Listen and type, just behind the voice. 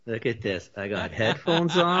Look at this. I got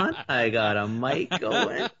headphones on. I got a mic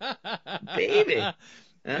going. Baby.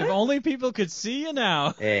 If Huh? only people could see you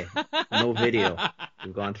now. Hey, no video.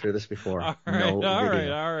 We've gone through this before. All right, No all right,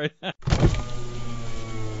 video. all right.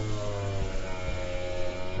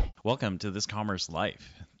 Welcome to This Commerce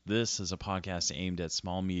Life. This is a podcast aimed at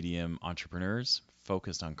small, medium entrepreneurs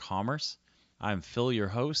focused on commerce. I'm Phil, your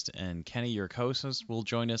host, and Kenny, your co-host, will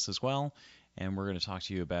join us as well. And we're going to talk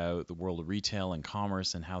to you about the world of retail and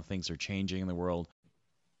commerce and how things are changing in the world.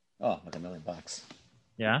 Oh, like $1 million.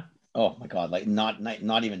 Yeah? Oh my God. Like not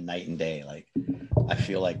even night and day. Like I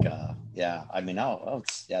feel like, yeah, I mean, that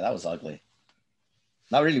was ugly.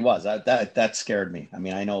 That really was. That scared me. I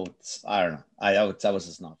mean, I know I don't know. That was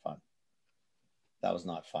just not fun. That was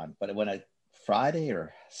not fun. But when Friday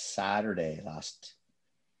or Saturday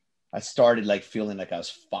I started like feeling like I was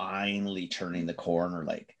finally turning the corner.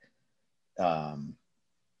 Like, and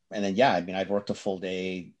then, yeah, I mean, I've worked a full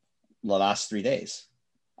day the last 3 days.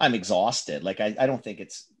 I'm exhausted. Like, I don't think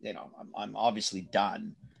it's, I'm obviously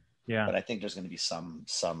done. Yeah. But I think there's going to be some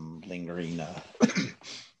lingering,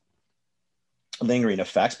 lingering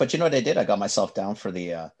effects. But you know what I did? I got myself down for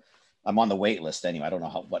I'm on the wait list anyway. I don't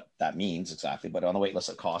know what that means exactly, but on the wait list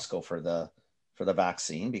at Costco for the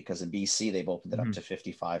vaccine, because in BC, they've opened it up to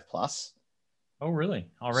 55 plus. Oh, really?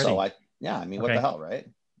 Already? So what the hell, right?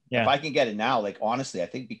 Yeah. If I can get it now, like, honestly, I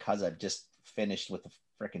think because I've just finished with the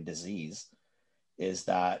freaking disease, is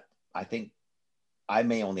that I think I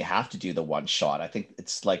may only have to do the one shot. I think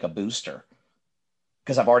it's like a booster,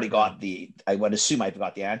 because I've already got I would assume I've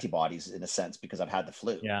got the antibodies in a sense, because I've had the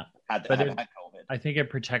flu. Yeah. I've had COVID. I think it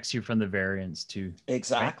protects you from the variants too.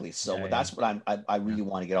 Exactly. Right? So that's what I really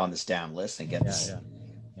want to get on this damn list and get this,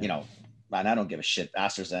 and I don't give a shit.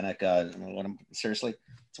 AstraZeneca, seriously,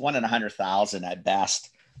 it's 1 in 100,000 at best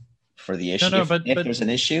for the issue. But there's an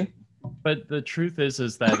issue. But the truth is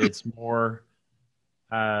that it's more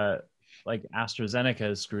like AstraZeneca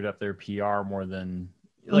has screwed up their PR more than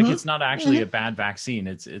like it's not actually a bad vaccine.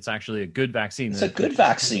 It's actually a good vaccine. It's a good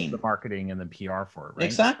vaccine. The marketing and the PR for it, right?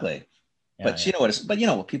 Exactly. Yeah, but you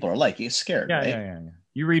know what people are like. You're scared, right? Yeah.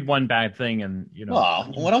 You read one bad thing and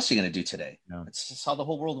Well, what else are you going to do today? No. It's just how the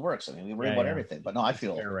whole world works. I mean, we worry about everything. But no, I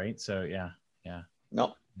feel right. So yeah.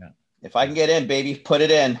 Nope. Yeah. If I can get in, baby, put it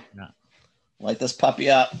in. Yeah. Light this puppy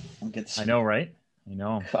up. I know, right? I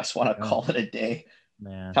know. I just want to call it a day.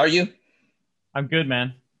 Man. How are you? I'm good,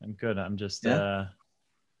 man. I'm good. I'm just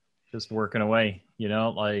working away.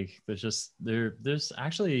 Like there's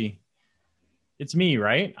actually, it's me,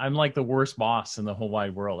 right? I'm like the worst boss in the whole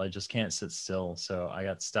wide world. I just can't sit still. So I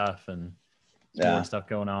got stuff and more stuff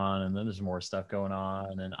going on, and then there's more stuff going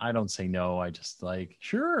on, and I don't say no. I just like,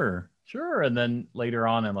 sure. And then later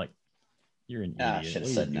on, I'm like, you're an idiot. Should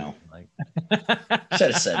have said no. Like,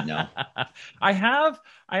 should have said no. I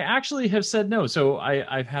actually have said no. So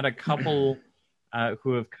I've had a couple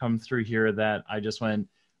who have come through here that I just went,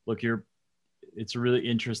 look, it's really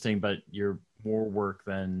interesting, but you're more work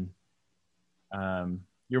than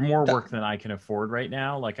I can afford right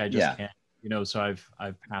now. Like I just can't, so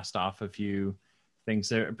I've passed off a few things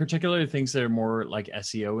there, particularly things that are more like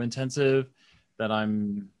SEO intensive that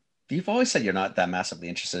I'm. You've always said you're not that massively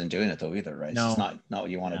interested in doing it though either, right? No. It's just not what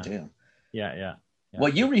you want to do. Yeah.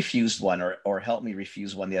 Well, you refused one or helped me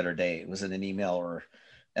refuse one the other day. It was in an email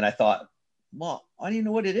and I thought, well, I don't even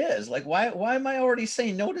know what it is. Like, why am I already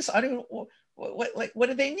saying no to this? I don't what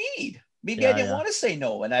do they need? Maybe I didn't want to say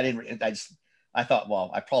no. And I thought, well,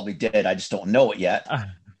 I probably did. I just don't know it yet.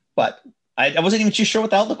 But I wasn't even too sure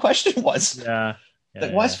what the hell the question was. Yeah.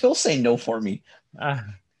 Why is Phil saying no for me?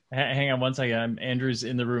 Hang on one second. Andrew's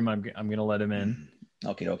in the room. I'm going to let him in.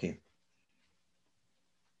 Okay.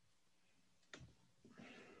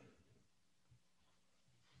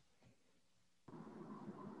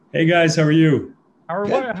 Hey guys, how are you? How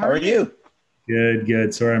are you?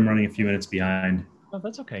 Good. Sorry, I'm running a few minutes behind. Oh,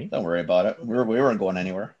 that's okay. Don't worry about it. We weren't going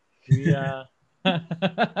anywhere. Yeah.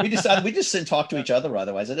 we just sit and talk to each other.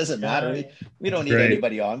 Otherwise, it doesn't matter. We don't need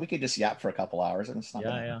anybody on. We could just yap for a couple hours, and it's not.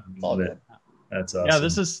 It's all good. That's awesome. Yeah,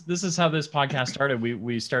 this is how this podcast started.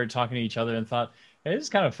 We started talking to each other and thought, hey, it's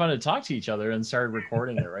kind of fun to talk to each other, and started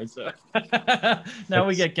recording it, right? So now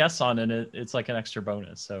we get guests on, and it's like an extra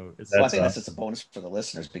bonus. So I think that's just a bonus for the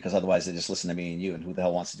listeners, because otherwise they just listen to me and you, and who the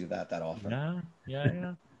hell wants to do that often?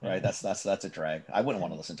 Yeah. Right. That's a drag. I wouldn't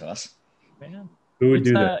want to listen to us. Man. Who would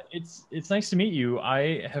do that? It's nice to meet you.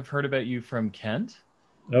 I have heard about you from Kent.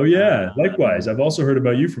 Oh yeah, likewise. I've also heard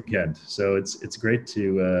about you from Kent. So it's great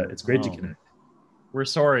to to connect. We're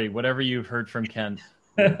sorry, whatever you've heard from Kent.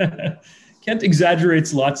 Kent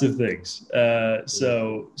exaggerates lots of things.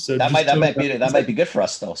 So That might be good for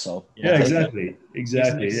us though. So yeah, exactly. He's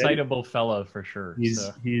an excitable fella for sure.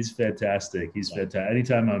 He's fantastic. He's fantastic.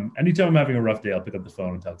 Anytime I'm having a rough day, I'll pick up the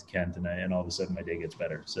phone and talk to Kent, and all of a sudden my day gets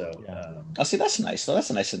better. So see, that's nice. So that's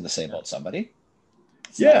a nice thing to say about somebody.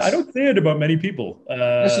 Nice. I don't say it about many people.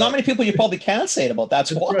 There's not many people you probably can say it about.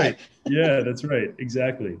 That's why. Right. Yeah, that's right.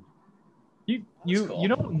 Exactly. You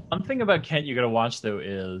know, one thing about Kent you got to watch though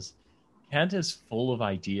is Kent is full of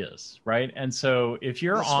ideas, right? And so if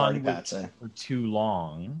you're on for too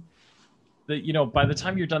long, that, you know, by the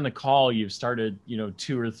time you're done the call, you've started, you know,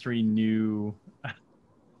 two or three new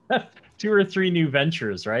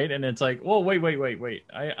ventures, right? And it's like, well, wait.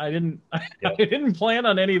 I didn't plan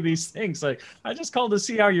on any of these things. Like, I just called to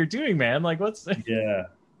see how you're doing, man. Like, what's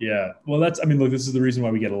Yeah. Well, look, this is the reason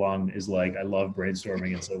why we get along, is like, I love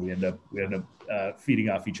brainstorming. And so we end up feeding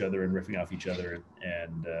off each other and riffing off each other.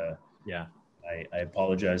 And I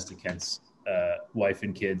apologize to Kent's wife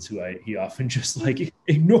and kids, who he often just like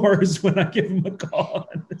ignores when I give him a call.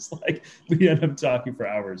 And it's like, we end up talking for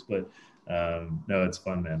hours, but no, it's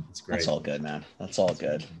fun, man. It's great. That's all good, man. That's all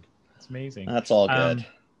good. It's amazing. That's all good.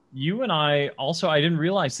 You and I also, I didn't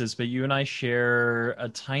realize this, but you and I share a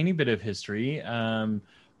tiny bit of history.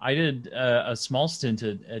 I did a small stint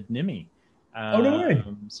at NIMI. Oh, no way.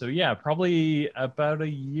 So yeah, probably about a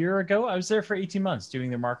year ago, I was there for 18 months doing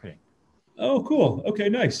their marketing. Oh, cool. Okay,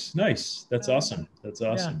 nice. That's awesome.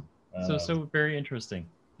 Yeah. So very interesting.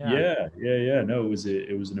 Yeah. No, it was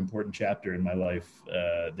an important chapter in my life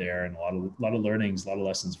there, and a lot of learnings, a lot of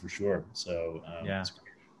lessons for sure. So yeah.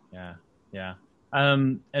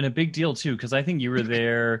 And a big deal too, because I think you were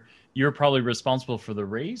there. You were probably responsible for the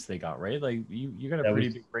raise they got, right? Like you got a pretty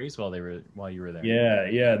big raise while you were there.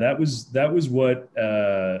 Yeah. That was what,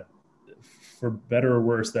 for better or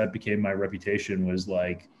worse, that became my reputation, was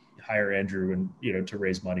like, hire Andrew and, you know, to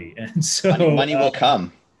raise money. And so money will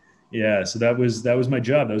come. Yeah. So that was my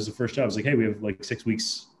job. That was the first job. I was like, hey, we have like 6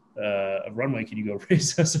 weeks of runway. Can you go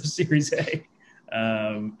raise us a Series A?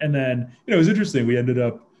 And then, you know, it was interesting. We ended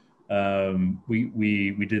up,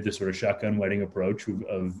 we did this sort of shotgun wedding approach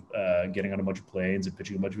of getting on a bunch of planes and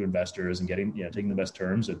pitching a bunch of investors and taking the best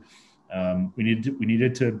terms. And we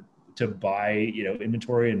needed to buy, you know,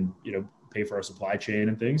 inventory and, you know, pay for our supply chain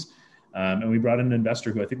and things. And we brought in an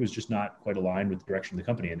investor who I think was just not quite aligned with the direction of the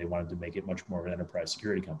company, and they wanted to make it much more of an enterprise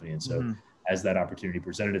security company. And so as that opportunity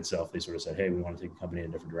presented itself, they sort of said, hey, we want to take the company in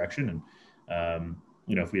a different direction. And,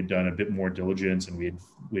 you know, if we had done a bit more diligence and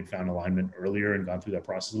we'd found alignment earlier and gone through that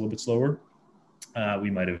process a little bit slower, we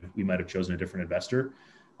might have chosen a different investor.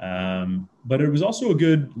 But it was also a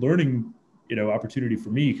good learning, you know, opportunity for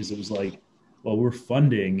me, because it was like, well, we're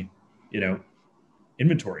funding, you know,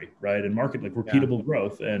 inventory, right, and market, like repeatable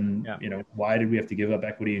growth, and you know, why did we have to give up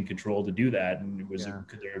equity and control to do that? And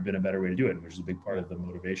could there have been a better way to do it? Which is a big part of the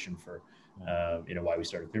motivation for, you know, why we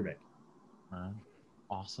started ClearBank.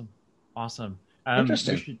 Awesome.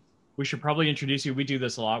 Interesting. We should probably introduce you. We do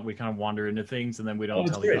this a lot. We kind of wander into things and then we don't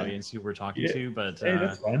tell the audience who we're talking to. But hey,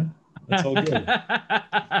 that's fun. That's all good.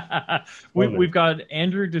 We've got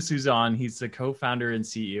Andrew D'Souza on. He's the co-founder and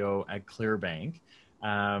CEO at ClearBank.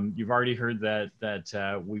 You've already heard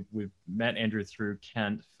that we've met Andrew through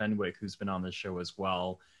Kent Fenwick, who's been on the show as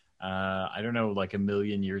well. I don't know, like a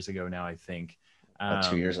million years ago now, I think. About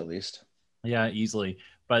 2 years at least. Yeah, easily.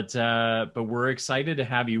 But we're excited to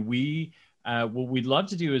have you. What we'd love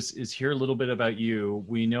to do is hear a little bit about you.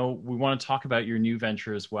 We want to talk about your new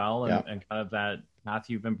venture as well, and kind of that path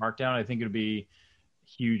you've embarked down. I think it'd be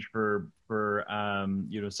huge for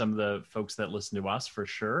you know, some of the folks that listen to us for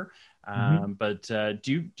sure. But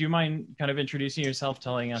do you mind kind of introducing yourself,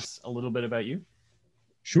 telling us a little bit about you?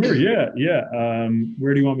 Sure. Yeah.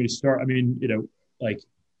 Where do you want me to start? I mean, you know, like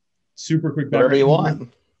super quick. Wherever you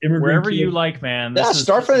want. Wherever you like, man.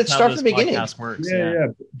 Start from the beginning. Works. Yeah.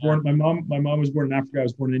 My mom was born in Africa. I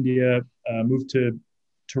was born in India. Moved to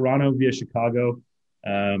Toronto via Chicago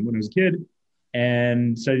when I was a kid,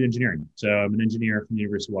 and studied engineering. So I'm an engineer from the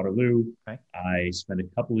University of Waterloo. Okay. I spent a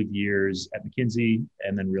couple of years at McKinsey,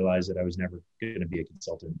 and then realized that I was never going to be a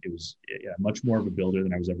consultant. It was much more of a builder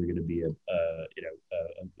than I was ever going to be a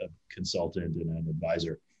consultant and an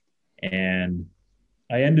advisor. And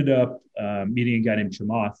I ended up meeting a guy named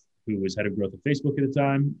Chamath, who was head of growth at Facebook at the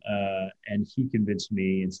time. And he convinced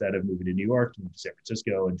me, instead of moving to New York, to move to San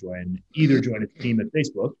Francisco and join a team at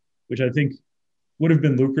Facebook, which I think would have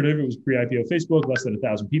been lucrative. It was pre-IPO Facebook, less than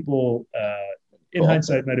 1,000 people. In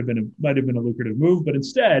hindsight, might have been a lucrative move. But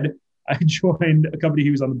instead, I joined a company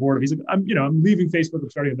he was on the board of. He's like, I'm leaving Facebook. I'm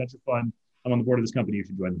starting a venture fund. I'm on the board of this company. You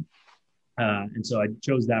should join them. And so I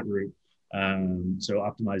chose that route. So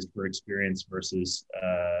optimized for experience versus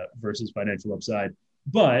financial upside.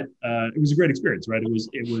 But it was a great experience, right?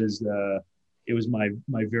 It was my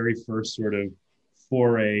very first sort of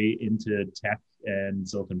foray into tech and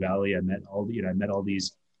Silicon Valley. I met all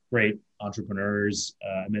these great entrepreneurs.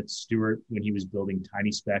 I met Stuart when he was building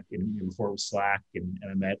TinySpec and before it was Slack, and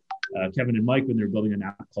I met Kevin and Mike when they were building an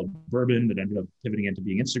app called Bourbon that ended up pivoting into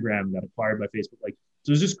being Instagram and got acquired by Facebook. Like, so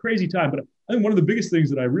it was just crazy time. But I think one of the biggest things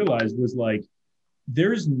that I realized was like, there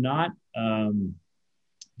wasn't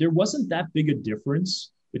that big a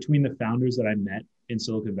difference between the founders that I met in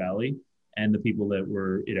Silicon Valley and the people that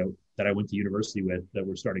were, that I went to university with that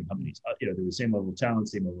were starting companies. There was the same level of talent,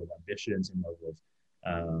 same level of ambition, same level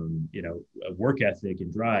of work ethic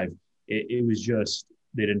and drive. It was just,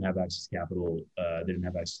 they didn't have access to capital. They didn't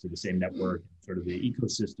have access to the same network, sort of the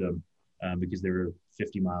ecosystem, because they were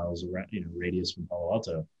 50 miles around, radius from Palo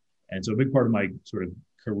Alto. And so a big part of my sort of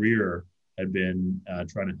career had been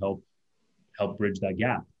trying to help bridge that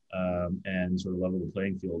gap and sort of level the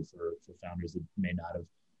playing field for founders that may not have,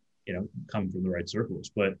 come from the right circles.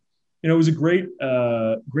 But it was a great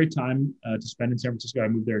time to spend in San Francisco. I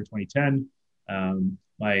moved there in 2010.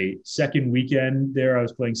 My second weekend there, I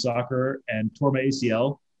was playing soccer and tore my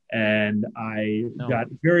ACL. And I got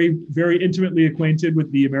very, very intimately acquainted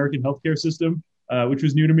with the American healthcare system, which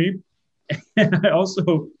was new to me. And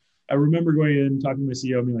I remember going in and talking to my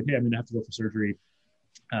CEO and being like, hey, I'm going to have to go for surgery.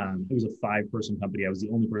 It was a 5-person company. I was the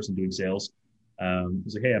only person doing sales. I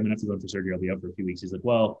was like, hey, I'm going to have to go in for surgery. I'll be out for a few weeks. He's like,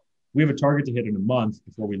 well, we have a target to hit in a month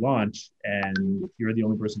before we launch, and you're the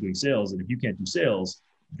only person doing sales. And if you can't do sales,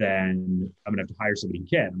 then I'm gonna have to hire somebody who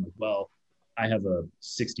can. I'm like, well, I have a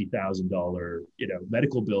 $60,000,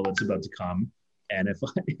 medical bill that's about to come, and if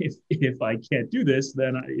I can't do this,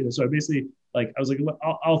 then so I basically I was like, well,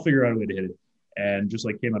 I'll figure out a way to hit it, and just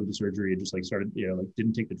came out of the surgery and just started,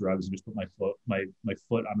 didn't take the drugs and just put my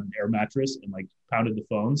foot on an air mattress and pounded the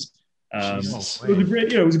phones. It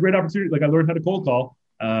was a great opportunity. I learned how to cold call.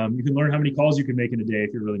 You can learn how many calls you can make in a day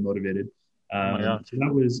if you're really motivated. So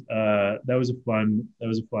that was a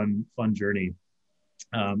fun journey.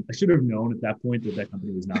 I should have known at that point that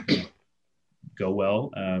company was not going to go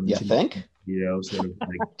well. You think? Sort of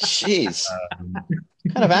jeez,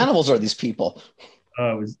 what kind of animals are these people?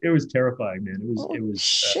 It was terrifying, man. It was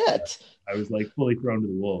shit. I was fully thrown to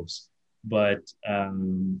the wolves. But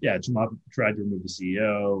Chamath tried to remove the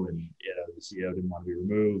CEO, and the CEO didn't want to be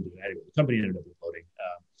removed. And anyway, the company ended up imploding.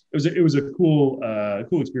 It was a cool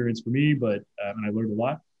experience for me, but and I learned a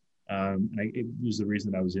lot. And it was the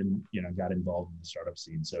reason I was got involved in the startup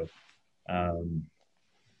scene. So, from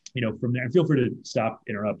there, feel free to stop,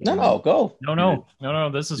 interrupt. No, go. No.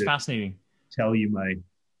 This is fascinating. Tell you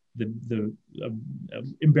the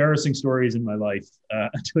embarrassing stories in my life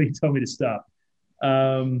until you tell me to stop.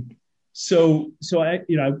 So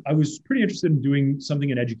I was pretty interested in doing something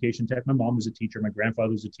in education tech. My mom was a teacher. My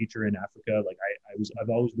grandfather was a teacher in Africa. I've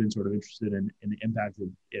always been sort of interested in the impact of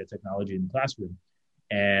technology in the classroom.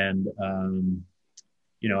 And,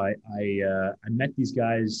 I met these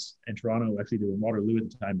guys in Toronto. Actually, they were in Waterloo at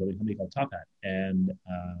the time, building a company called Top Hat. And,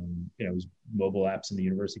 it was mobile apps in the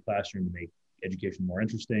university classroom to make education more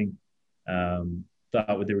interesting.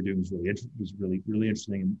 Thought what they were doing was really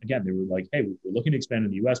interesting. And again, they were like, hey, we're looking to expand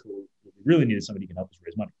in the US, but we really needed somebody who can help us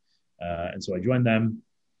raise money. And so I joined them.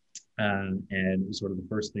 And it was sort of the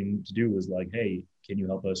first thing to do was hey, can you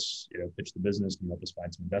help us, pitch the business? Can you help us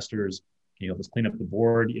find some investors? Can you help us clean up the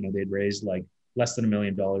board? They'd raised less than $1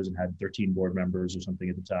 million and had 13 board members or something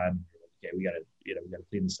at the time. Okay, we got to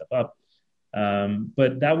clean this stuff up.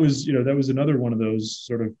 But that was another one of those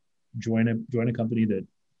sort of join a company that,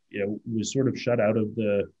 was sort of shut out of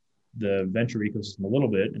the venture ecosystem a little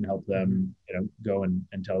bit, and help them, go and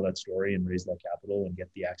tell that story and raise that capital and get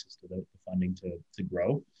the access to the funding to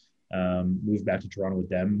grow. Moved back to Toronto with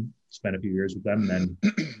them, spent a few years with them, and then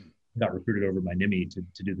got recruited over by Nimi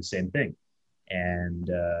to do the same thing. And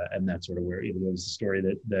that's sort of where it was the story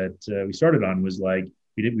that we started on, was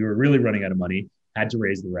we were really running out of money, had to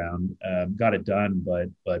raise the round, got it done, but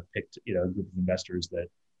picked, a group of investors that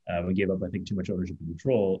we gave up, I think, too much ownership and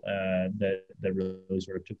control that really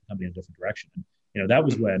sort of took the company in a different direction. That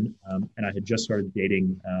was when, and I had just started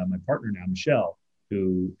dating my partner now, Michelle,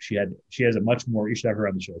 who she has a much more, you should have her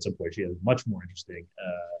on the show at some point. She has a much more interesting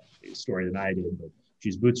story than I did, but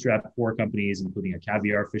she's bootstrapped 4 companies, including a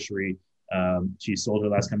caviar fishery. She sold her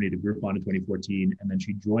last company to Groupon in 2014, and then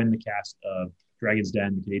she joined the cast of Dragon's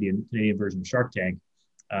Den, the Canadian version of Shark Tank,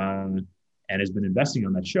 and has been investing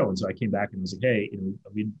on that show. And so I came back and was like, hey,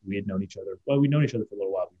 we had known each other. Well, we'd known each other for a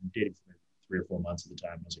little while. We've been dating for 3 or 4 months at the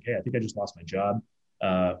time. I was like, hey, I think I just lost my job.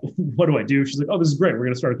 What do I do? She's like, oh, this is great. We're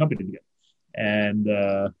going to start a company together. And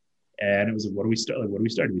it was like, what do we start? Like, what do we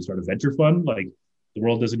start? Do we start a venture fund? Like, the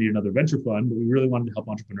world doesn't need another venture fund, but we really wanted to help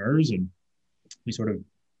entrepreneurs. And we sort of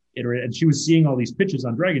iterated. And she was seeing all these pitches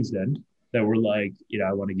on Dragon's Den that were like,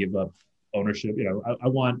 I want to give up ownership.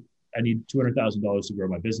 I need $200,000 to grow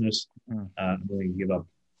my business. I'm willing to give up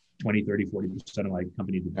 20, 30, 40% of my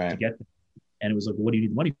company to get them. And it was like, well, what do you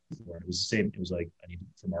need the money for? And it was the same. It was like, I need it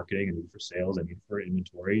for marketing, I need it for sales, I need it for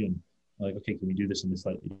inventory. And like, okay, can we do this in a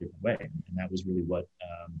slightly different way? And that was really what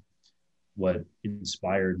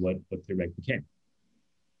inspired what ClearBank became.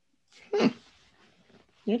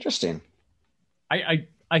 Interesting.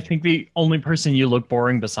 I think the only person you look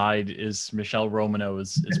boring beside is Michelle Romanow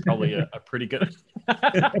is probably a pretty good.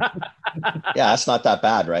 Yeah, that's not that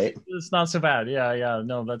bad, right? It's not so bad. Yeah.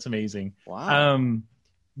 No, that's amazing. Wow.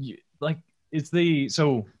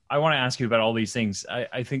 So I want to ask you about all these things.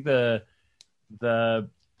 I think the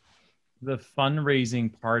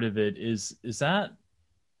fundraising part of it is that,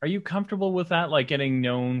 are you comfortable with that? Like getting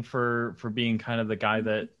known for being kind of the guy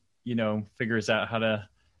that, figures out how to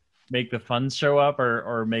make the funds show up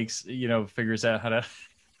or makes, figures out how to.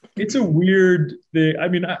 It's a weird thing. I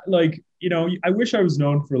mean, I wish I was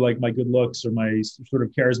known for like my good looks or my sort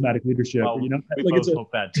of charismatic leadership. Well, we like both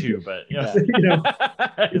hope that too, but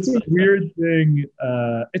it's a weird thing.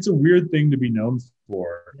 It's a weird thing to be known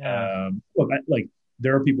for. Yeah. Look,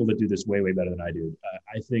 there are people that do this way, way better than I do.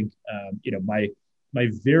 I think, my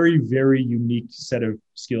very, very unique set of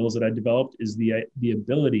skills that I developed is the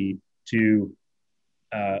ability to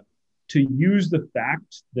use the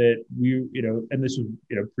fact that we, and this was,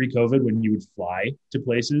 pre-COVID when you would fly to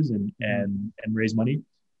places and raise money,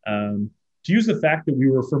 to use the fact that we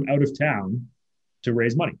were from out of town to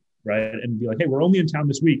raise money, right? And be like, hey, we're only in town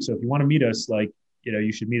this week. So if you want to meet us,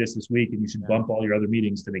 you should meet us this week and you should bump all your other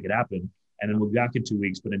meetings to make it happen. And then we'll be back in 2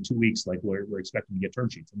 weeks, but in 2 weeks, we're expecting to get term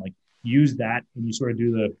sheets, and use that. And you sort of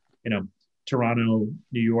do the, Toronto,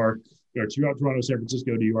 New York, or Toronto, San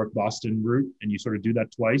Francisco, New York, Boston route. And you sort of do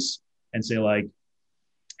that twice and say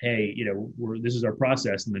hey, this is our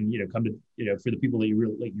process. And then, come to, for the people that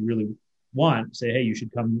you really want, say, hey, you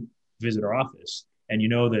should come visit our office. And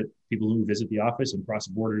that people who visit the office and cross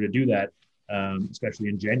the border to do that, especially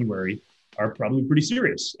in January, are probably pretty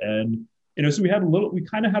serious. And, so we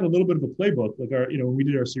kind of had a little bit of a playbook, like when we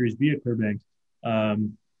did our Series B at ClearBank,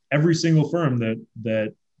 every single firm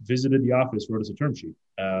that visited the office wrote us a term sheet.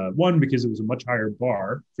 One, because it was a much higher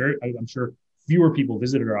bar. I'm sure fewer people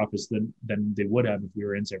visited our office than they would have if we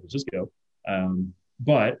were in San Francisco.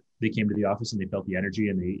 But they came to the office and they felt the energy,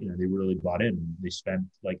 and they really bought in. They spent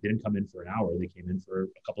they didn't come in for an hour; they came in for a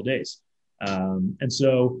couple of days. And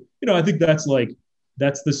so I think that's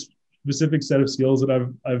the specific set of skills that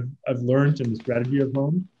I've learned in the strategy of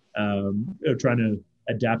home. Trying to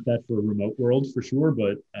adapt that for a remote world for sure,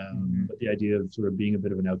 but the idea of sort of being a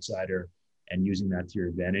bit of an outsider and using that to your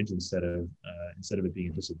advantage instead of it being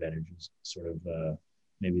a disadvantage is sort of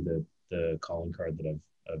maybe the calling card that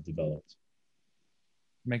I've developed.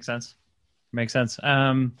 Makes sense.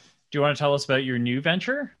 Do you want to tell us about your new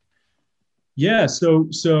venture? Yeah, so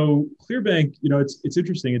ClearBank, it's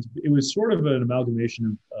interesting. It was sort of an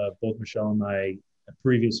amalgamation of both Michelle and my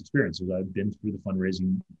previous experiences. I've been through the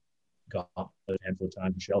fundraising gauntlet a handful of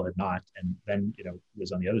times. Michelle had not, and then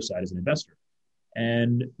was on the other side as an investor.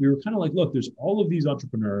 And we were kind of like, look, there's all of these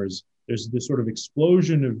entrepreneurs. There's this sort of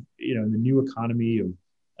explosion of in the new economy of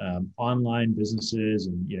online businesses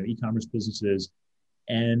and e-commerce businesses,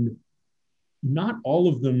 and not all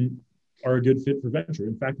of them are a good fit for venture.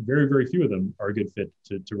 In fact, very, very few of them are a good fit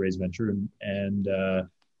to raise venture. And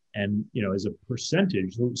as a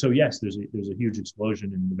percentage, so yes, there's a huge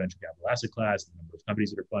explosion in the venture capital asset class, the number of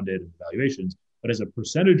companies that are funded and valuations. But as a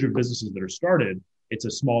percentage of businesses that are started, it's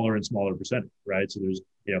a smaller and smaller percentage, right? So there's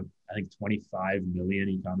I think 25 million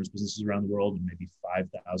e-commerce businesses around the world, and maybe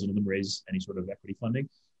 5,000 of them raise any sort of equity funding.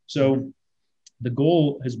 So the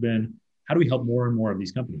goal has been, how do we help more and more of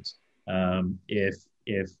these companies? If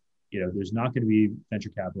there's not going to be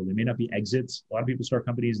venture capital, there may not be exits. A lot of people start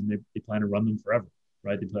companies and they plan to run them forever,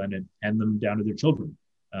 right? They plan to hand them down to their children.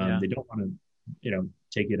 They don't want to,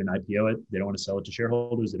 take it and IPO it. They don't want to sell it to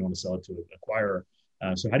shareholders. They don't want to sell it to an acquirer.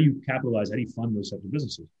 So how do you capitalize? How do you fund those types of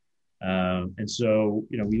businesses? And so,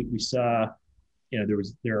 we saw,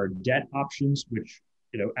 there are debt options, which,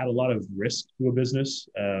 add a lot of risk to a business,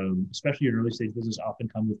 especially an early stage business, often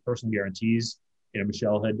come with personal guarantees.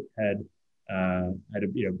 Michelle had a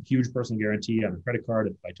huge personal guarantee on a credit card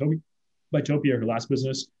at Bytopia, her last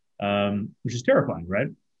business, which is terrifying, right?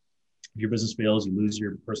 If your business fails, you lose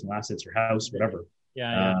your personal assets, your house, whatever.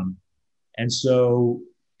 Yeah. And so,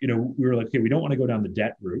 we were like, okay, we don't want to go down the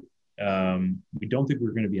debt route. we don't think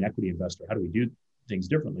we're going to be an equity investor. How do we do things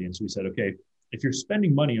differently? And so we said, okay, if you're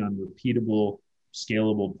spending money on repeatable,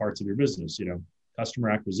 scalable parts of your business, customer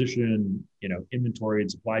acquisition, inventory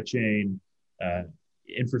and supply chain,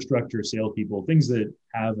 infrastructure, salespeople, things that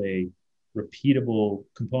have a repeatable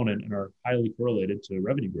component and are highly correlated to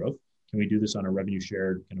revenue growth. Can we do this on a revenue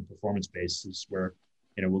shared kind of performance basis where,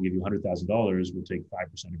 we'll give you $100,000, we'll take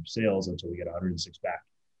 5% of your sales until we get 106 back.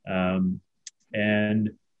 And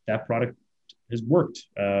that product has worked.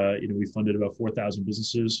 We funded about 4,000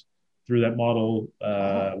 businesses through that model,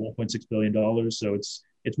 $1.6 billion. So it's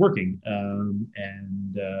working. And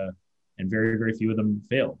very, very few of them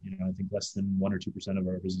fail. I think less than 1 or 2% of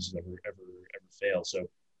our businesses ever fail. So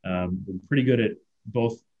we're pretty good at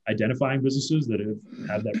both identifying businesses that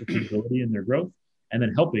have that repeatability in their growth, and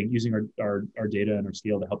then using our data and our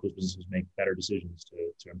scale to help those businesses make better decisions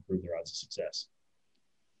to improve their odds of success.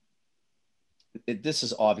 This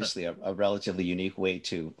is obviously a relatively unique way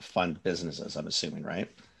to fund businesses, I'm assuming, right?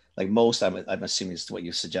 Like most, I'm assuming is what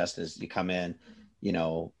you suggest is you come in,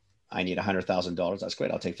 I need $100,000. That's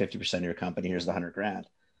great. I'll take 50% of your company. Here's the $100,000.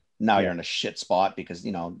 Now you're in a shit spot because,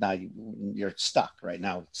 now you're stuck right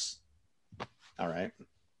now. It's all right.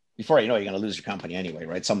 Before you know it, you're going to lose your company anyway,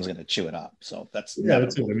 right? Someone's going to chew it up. So that's it.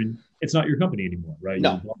 I mean, it's not your company anymore, right?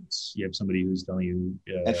 No. You have somebody who's telling you.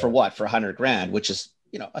 And for what? For $100,000, which is,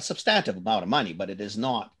 a substantive amount of money, but it is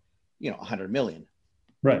not, 100 million.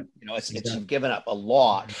 Right. It's given up a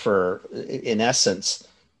lot for, in essence,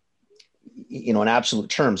 in absolute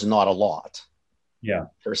terms, not a lot. Yeah.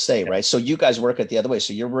 Per se, right? So you guys work it the other way.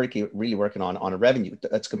 So you're really working on a revenue.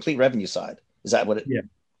 That's complete revenue side. Is that what it? Yeah,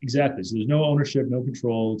 exactly. So there's no ownership, no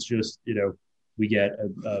control. It's just, we get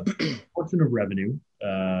a portion of revenue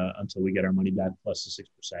until we get our money back plus the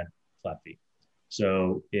 6% flat fee.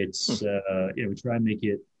 So it's, we try and make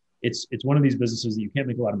it, it's one of these businesses that you can't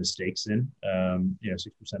make a lot of mistakes in. 6%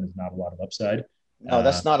 is not a lot of upside. No,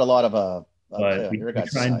 that's not a lot of but we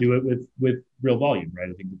try and do it with real volume, right?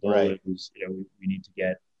 I think the goal is, we need to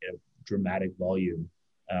get dramatic volume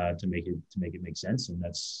to make it make sense, and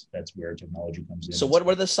that's where technology comes in. So, what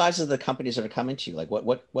are the sizes of the companies that are coming to you? Like,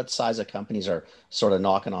 what size of companies are sort of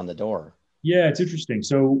knocking on the door? Yeah, it's interesting.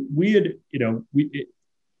 So we had,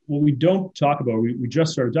 what we don't talk about, we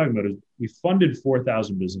just started talking about is we funded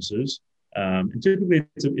 4,000 businesses, and typically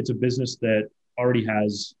it's a business that already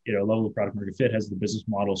has, a level of product market fit, has the business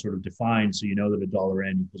model sort of defined. So that $1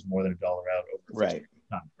 in equals more than $1 out over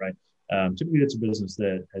time, right? Typically it's a business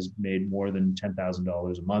that has made more than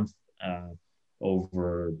 $10,000 a month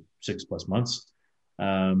over 6+ months.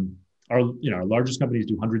 Our largest companies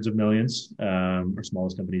do hundreds of millions. Our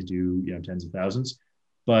smallest companies do, tens of thousands.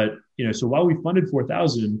 But, so while we funded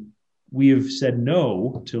 4,000, we have said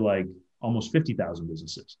no to like almost 50,000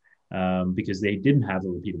 businesses. Because they didn't have a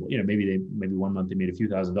repeatable, maybe one month they made a few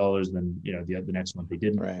 $1,000s, then, the next month they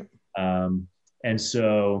didn't. Right. And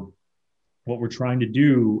so what we're trying to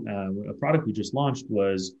do, a product we just launched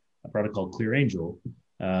was a product called Clear Angel,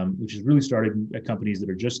 which is really starting at companies that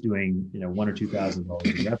are just doing, $1,000 or $2,000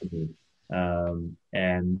 in revenue.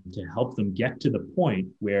 And to help them get to the point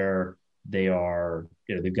where they are,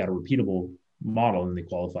 they've got a repeatable model and they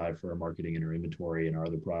qualify for our marketing and our inventory and our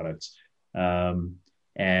other products. And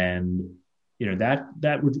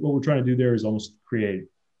what we're trying to do there is almost create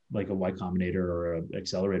like a Y Combinator or an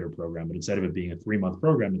accelerator program, but instead of it being a 3-month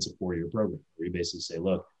program, it's a 4-year program where you basically say,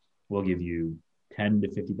 look, we'll give you $10,000 to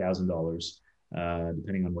 $50,000,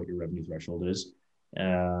 depending on what your revenue threshold is,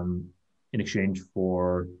 in exchange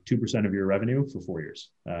for 2% of your revenue for 4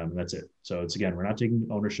 years. That's it. So it's, again, we're not taking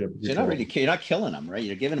ownership. So you're not killing them, right?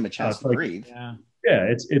 You're giving them a chance to breathe.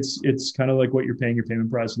 Yeah, it's kind of like what you're paying your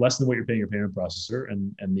payment processor, less than what you're paying your payment processor.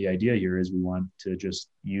 And the idea here is we want to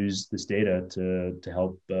just use this data to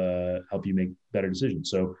help you make better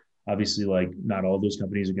decisions. So obviously, like, not all those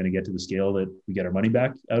companies are going to get to the scale that we get our money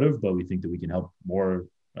back out of, but we think that we can help more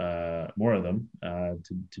of them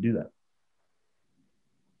to do that.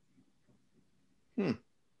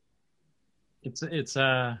 It's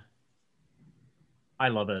I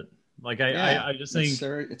love it. Like I just think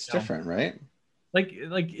it's different, right?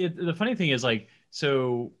 The funny thing is, like,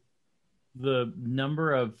 so the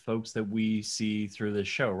number of folks that we see through this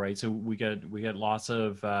show, right? So we get lots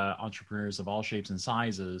of entrepreneurs of all shapes and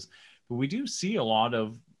sizes, but we do see a lot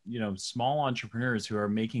of, small entrepreneurs who are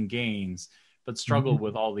making gains, but struggle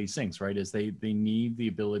with all these things, right? Is they need the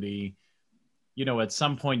ability, at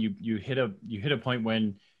some point you hit a point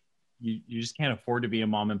when you just can't afford to be a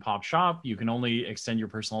mom and pop shop. You can only extend your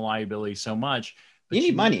personal liability so much. But you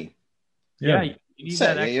need money. Yeah. You need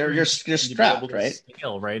that you're strapped, right?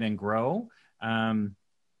 Scale, right, and grow.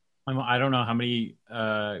 I don't know how many.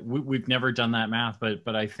 We've never done that math,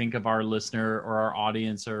 but I think of our listener or our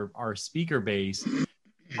audience or our speaker base,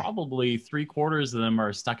 probably 3/4 of them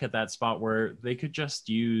are stuck at that spot where they could just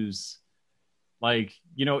use, like,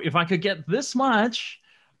 if I could get this much,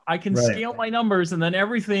 I can scale my numbers, and then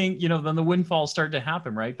everything, then the windfalls start to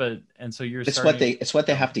happen, right? And so you're it's what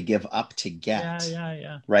they have to give up to get.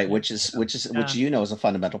 Yeah. Right, which is is a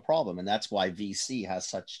fundamental problem, and that's why VC has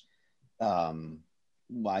such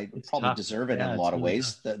why it's probably tough. Deserve it in a lot of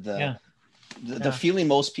ways. Tough. The feeling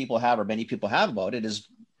most people have, or many people have about it, is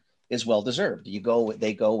well deserved. They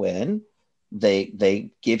go in,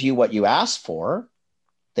 they give you what you asked for,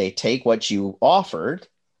 they take what you offered,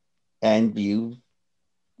 and you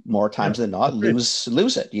more times than not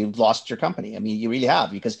lose it. You've lost your company. I mean, you really have,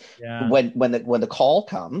 because when the call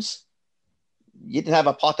comes, you didn't have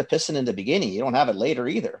a pot to piss in the beginning. You don't have it later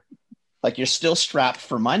either. Like, you're still strapped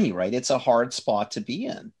for money, right? It's a hard spot to be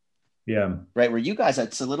in. Yeah. Right. Where you guys,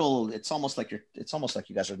 it's almost like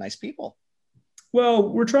you guys are nice people. Well, I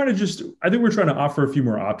think we're trying to offer a few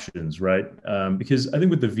more options, right? Because I think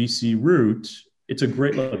with the VC route, it's a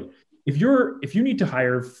great look. If you need to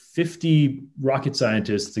hire 50 rocket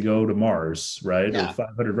scientists to go to Mars, right? Yeah. Or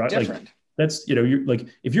 500, like, that's, you're like,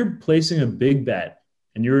 if you're placing a big bet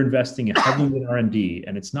and you're investing heavily in R&D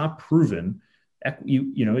and it's not proven,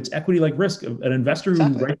 it's equity like risk. An investor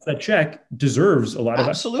who writes that check deserves a lot of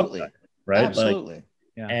absolutely upside, right? Absolutely.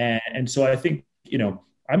 And so I think,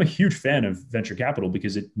 I'm a huge fan of venture capital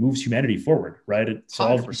because it moves humanity forward, right? It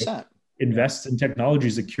solves, 100%. Invests in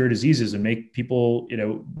technologies that cure diseases and make people,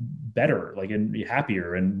 better, like, and be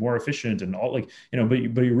happier and more efficient and all, like,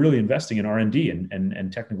 but you're really investing in R&D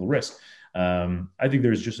and technical risk. I think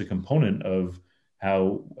there's just a component of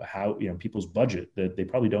how people's budget that they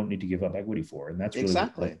probably don't need to give up equity for. And that's really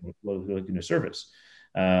exactly looking to service.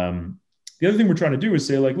 The other thing we're trying to do is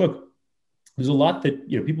say, like, look, there's a lot that,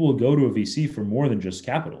 people will go to a VC for more than just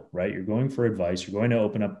capital, right? You're going for advice, you're going to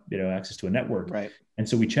open up, access to a network. Right. And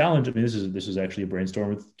so we challenge, this is actually a brainstorm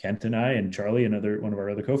with Kent and I and Charlie and one of our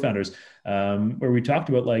other co-founders, where we talked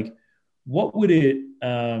about, like, what would it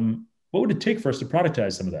take for us to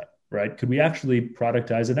productize some of that, right? Could we actually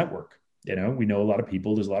productize a network? We know a lot of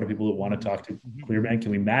people. There's a lot of people that want to talk to Clearbanc.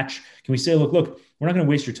 Can we say, look, we're not going to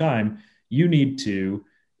waste your time. You need to,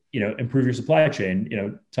 improve your supply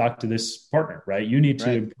chain, talk to this partner, right? You need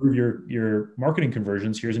to improve your marketing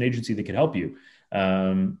conversions. Here's an agency that can help you.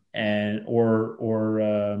 Or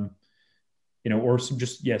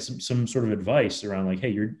some sort of advice around, like, hey,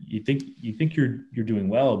 you think you're doing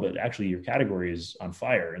well, but actually your category is on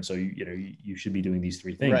fire. And so, you should be doing these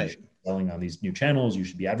 3 things. Right. You should be selling on these new channels. You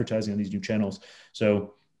should be advertising on these new channels.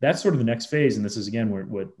 So that's sort of the next phase. And this is, again,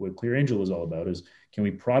 what Clear Angel is all about, is, can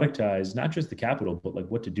we productize not just the capital, but, like,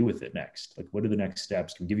 what to do with it next? Like, what are the next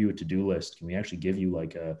steps? Can we give you a to-do list? Can we actually give you,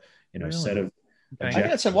 like, a, really? Set of, I think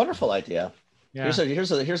that's a wonderful idea. Yeah.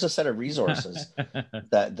 Here's a set of resources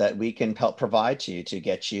that we can help provide to you to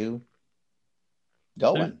get you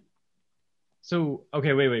going. So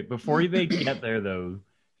okay, wait. Before they get there, though,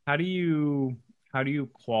 how do you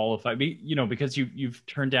qualify? Because you've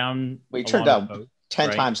turned down. We turned down folks,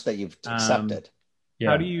 10 times that you've accepted.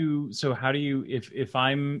 How do you? If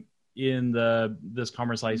I'm in this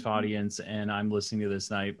Commerce Life audience and I'm listening to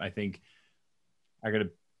this, and I think I gotta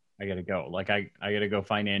go. Like, I gotta go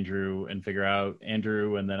find Andrew and figure out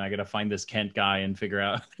Andrew, and then I gotta find this Kent guy and figure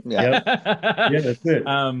out. Yeah, that's it.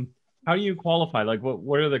 How do you qualify? Like,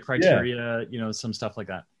 what are the criteria? Some stuff like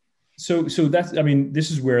that. So that's, this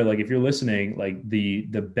is where, like, if you're listening, like, the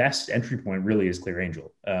best entry point really is Clear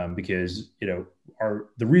Angel, because the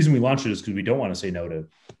reason we launched it is because we don't want to say no to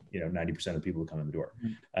 90% of people who come in the door,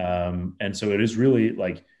 and so it is really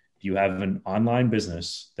like, do you have an online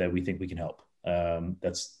business that we think we can help?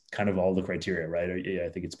 That's kind of all the criteria, right? I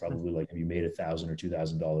think it's probably like, have you made $1,000 or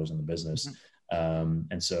 $2,000 in the business?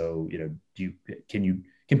 And so,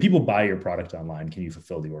 can people buy your product online? Can you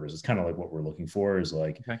fulfill the orders? It's kind of like what we're looking for, is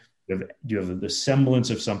like, do you have the semblance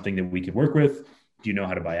of something that we could work with? Do you know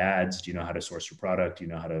how to buy ads? Do you know how to source your product? Do you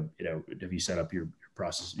know how to, have you set up your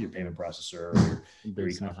process, your payment processor, or your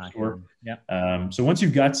e-commerce store? Yeah. So once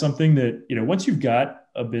you've got something that, once you've got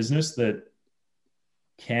a business that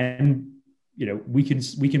can, we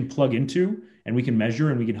can plug into, and we can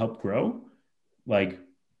measure, and we can help grow, like,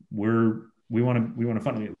 we want to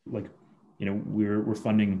fund it. Like, we're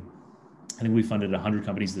funding, I think we funded 100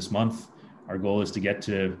 companies this month. Our goal is to get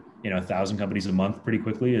to, 1,000 companies a month pretty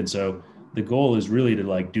quickly. And so the goal is really to,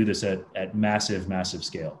 like, do this at massive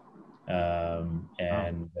scale. And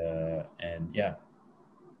yeah.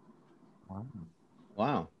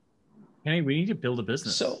 Wow. Kenny, we need to build a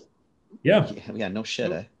business. So yeah, no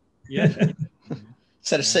shit. Yeah.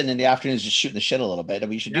 Instead of sitting in the afternoons just shooting the shit a little bit, I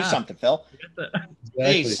mean, you should do something, Phil.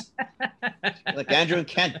 Exactly. Jeez. Like Andrew and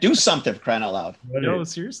Kent, do something for crying out loud. No,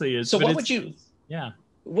 seriously. So what would you? Yeah.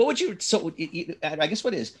 What would you? So I guess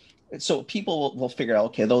what is? So people will figure out.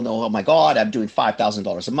 Okay, they'll know. Oh my God, I'm doing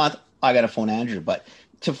 $5,000 a month. I got to phone Andrew. But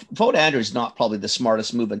to phone Andrew is not probably the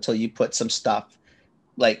smartest move until you put some stuff.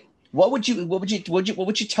 Like, what would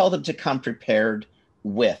you tell them to come prepared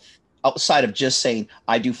with? Outside of just saying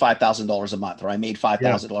I do $5,000 a month or I made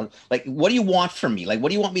 $5,000, like what do you want from me? Like what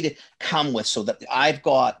do you want me to come with so that I've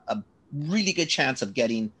got a really good chance of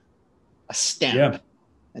getting a stamp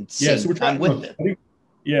and saying so we're trying with it.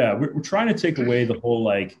 We're trying to take away the whole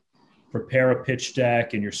like prepare a pitch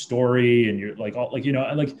deck and your story and your like all like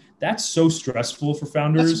like that's so stressful for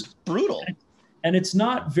founders. That's brutal, and it's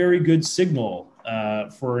not very good signal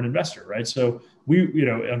for an investor, right? So we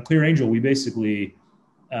on Clear Angel we basically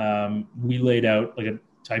we laid out like a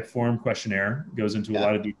type form questionnaire, goes into a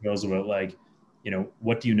lot of details about like,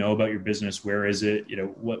 what do you know about your business? Where is it?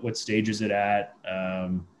 What stage is it at?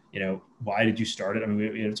 Why did you start it? I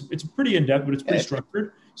mean, it's pretty in-depth, but it's pretty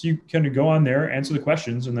structured. So you kind of go on there, answer the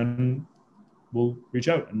questions, and then we'll reach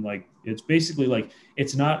out. And like, it's basically like,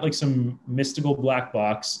 it's not like some mystical black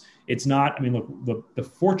box. It's not, I mean, look, the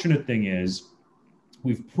fortunate thing is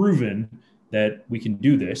we've proven that we can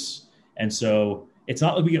do this. And so it's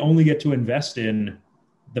not like we can only get to invest in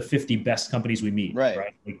the 50 best companies we meet,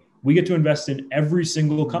 right? Like we get to invest in every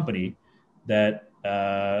single company that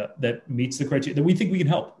meets the criteria that we think we can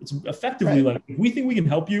help. It's effectively like, if we think we can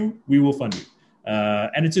help you, we will fund you.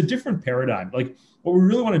 And it's a different paradigm. Like what we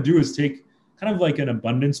really want to do is take kind of like an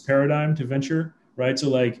abundance paradigm to venture, right? So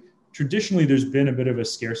like traditionally there's been a bit of a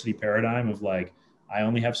scarcity paradigm of like, I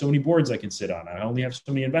only have so many boards I can sit on. I only have so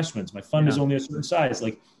many investments. My fund is only a certain size.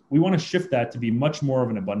 Like we want to shift that to be much more of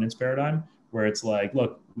an abundance paradigm where it's like,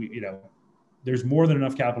 look, there's more than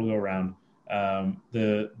enough capital to go around.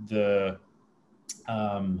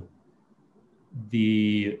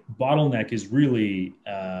 The bottleneck is really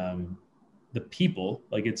the people.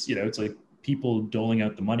 Like it's like people doling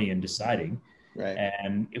out the money and deciding. Right.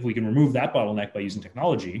 And if we can remove that bottleneck by using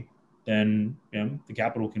technology, then the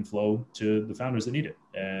capital can flow to the founders that need it.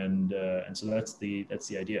 And so that's the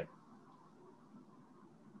idea.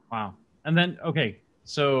 Wow. And then, okay,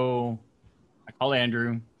 so I call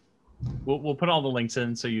Andrew. We'll put all the links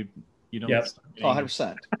in so you don't. Yep.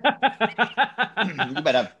 100%. You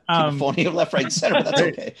might have people phoning you left, right, and center, but that's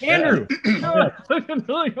okay. Andrew.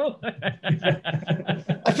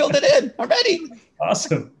 I filled it in. I'm ready.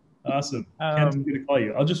 Awesome. Kent's going to call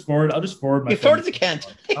you. I'll just forward my. You forward to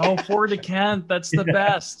Kent. Forward to Kent. That's the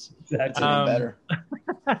best. That's even better.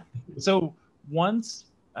 So once,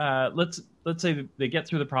 let's say they get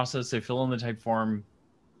through the process, they fill in the type form.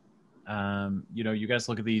 You guys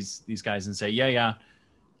look at these guys and say, yeah,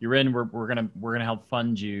 you're in. We're gonna help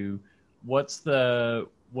fund you. What's kind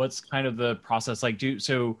of the process like?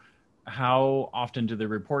 So how often do they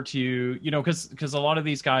report to you? Because a lot of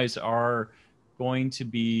these guys are going to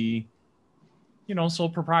be, sole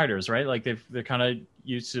proprietors, right? Like they're kind of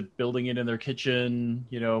used to building it in their kitchen,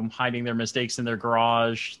 hiding their mistakes in their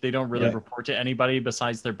garage. They don't really report to anybody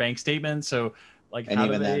besides their bank statement. So like, how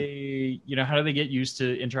do they get used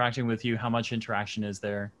to interacting with you? How much interaction is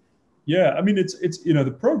there? Yeah. I mean, it's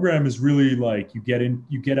the program is really like you get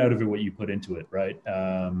out of it what you put into it. Right.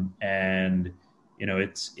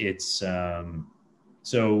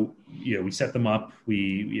 So, we set them up.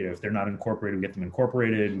 We, if they're not incorporated, we get them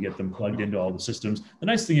incorporated. We get them plugged into all the systems. The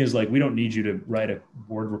nice thing is, like, we don't need you to write a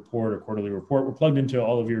board report or quarterly report. We're plugged into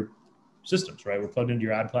all of your systems, right? We're plugged into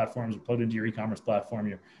your ad platforms. We're plugged into your e-commerce platform,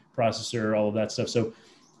 your processor, all of that stuff. So,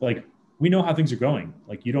 like, we know how things are going.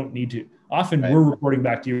 Like, you don't need to. Often, we're reporting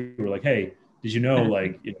back to you. We're like, hey, did you know,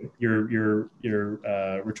 like, your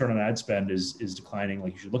return on ad spend is declining?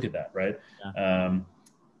 Like, you should look at that, right? Yeah.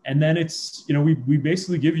 And then it's, we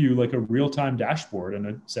basically give you like a real-time dashboard and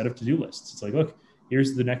a set of to-do lists. It's like, look,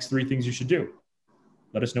 here's the next 3 things you should do.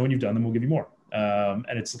 Let us know when you've done them. We'll give you more. And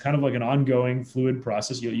it's kind of like an ongoing fluid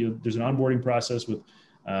process. There's an onboarding process with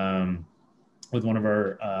one of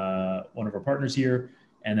our partners here.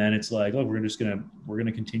 And then it's like, look, we're going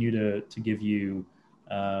to continue to give you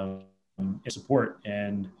support.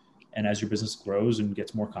 And as your business grows and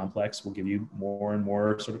gets more complex, we'll give you more and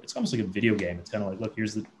more it's almost like a video game. It's kind of like, look,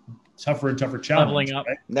 here's the tougher and tougher challenge. Leveling up.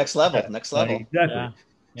 Right? Next level. Exactly.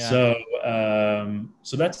 Yeah.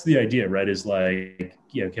 So that's the idea, right? Is like,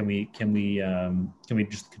 can we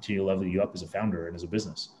just continue to level you up as a founder and as a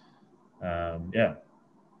business?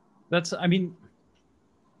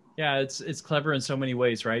 It's clever in so many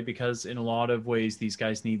ways, right? Because in a lot of ways, these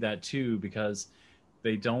guys need that too, because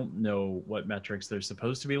they don't know what metrics they're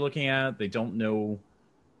supposed to be looking at. They don't know,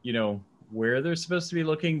 you know, where they're supposed to be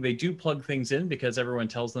looking. They do plug things in because everyone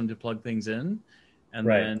tells them to plug things in. And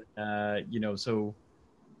Right. then, you know, so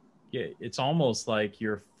yeah, it's almost like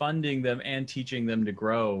you're funding them and teaching them to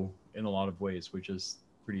grow in a lot of ways, which is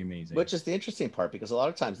pretty amazing. Which is the interesting part, because a lot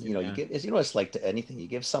of times, you know, Yeah. you know, it's like to anything, you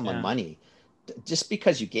give someone Yeah. money. Just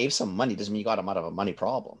because you gave some money doesn't mean you got them out of a money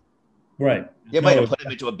problem. Right. You might No, have put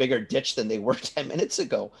them into a bigger ditch than they were 10 minutes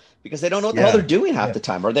ago, because they don't know what the hell Yeah. they're doing half Yeah. the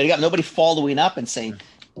time, or they got nobody following up and saying,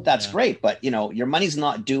 that's Yeah. great, but you know, your money's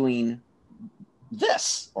not doing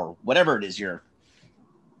this or whatever it is you're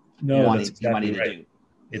no, wanting, that's you wanting exactly to right.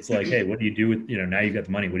 do. It's like, hey, what do you do with, you know, now you've got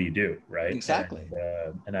the money, what do you do? Right. Exactly.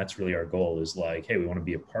 And that's really our goal, is like, hey, we want to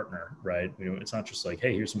be a partner, right? You know, it's not just like,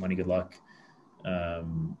 hey, here's some money, good luck.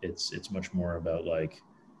 It's much more about like,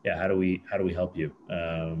 yeah, how do we help you?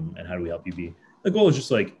 And how do we help you be, the goal is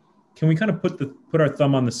just like, can we kind of put our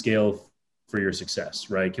thumb on the scale for your success,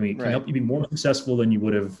 right? Can we Right. help you be more successful than you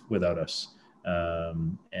would have without us?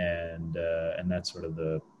 And that's sort of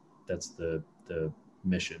the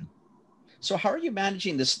mission. So how are you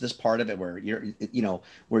managing this part of it, where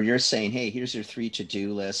you're saying, hey, here's your 3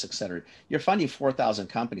 to-do lists, et cetera. You're funding 4,000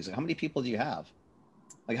 companies. Like, how many people do you have?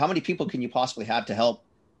 Like, how many people can you possibly have to help,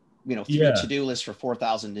 you know, 3 Yeah. to-do lists for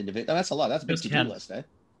 4,000 individuals? That's a lot. That's a big Just to-do Kent. list, eh?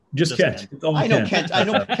 Just Just Kent. Kent. It's all I know Kent.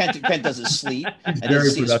 Kent doesn't sleep and very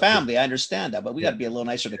doesn't see his productive. family. I understand that, but we got to be a little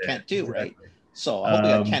nicer to Yeah, Kent too, right? exactly. So I hope we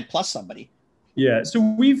got Kent plus somebody. Yeah, so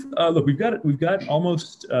we've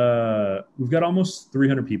almost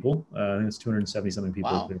 300 people. I think it's 270 something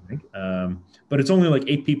people. Wow. I think. But it's only like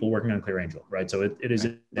 8 people working on Clear Angel, right? So it is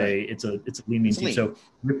Right. it's a lean It's team. lean. So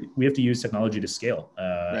we have to use technology to scale,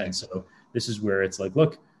 Right. and so this is where it's like,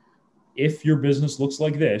 look, if your business looks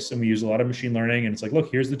like this, and we use a lot of machine learning, and it's like, look,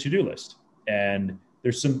 here's the to-do list, and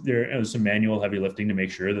there's some manual heavy lifting to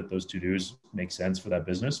make sure that those to-dos make sense for that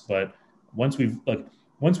business. But once we've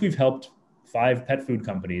helped 5 pet food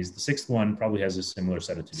companies, the 6th one probably has a similar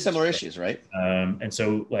set of to-dos. Similar right? issues, right? And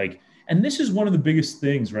so and this is one of the biggest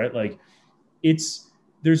things, right? Like,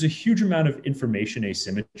 there's a huge amount of information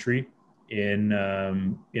asymmetry in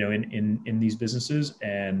these businesses,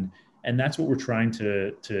 and that's what we're trying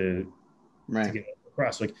to Right. get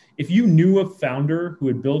across. Like, if you knew a founder who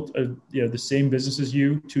had built the same business as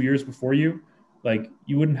you 2 years before you, like,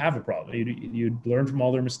 you wouldn't have a problem. You'd learn from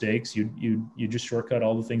all their mistakes. You just shortcut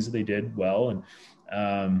all the things that they did well. And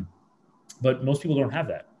but most people don't have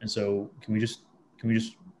that. And so can we just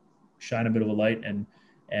shine a bit of a light and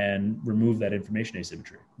remove that information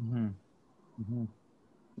asymmetry? Mm-hmm. Mm-hmm.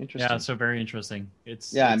 Interesting. Yeah, so very interesting.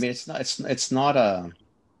 I mean, it's definitely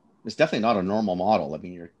not a normal model. I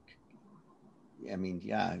mean,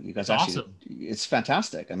 you guys actually, awesome. It's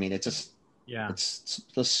fantastic. I mean, it's just, Yeah. it's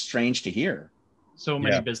just strange to hear. So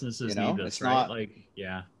many Yeah. businesses You know, need this, it's right? not- Like,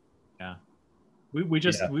 yeah. We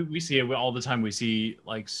see it all the time. We see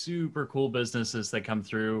like super cool businesses that come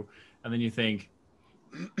through, and then you think,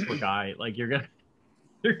 poor guy, like you're gonna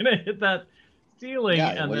hit that ceiling,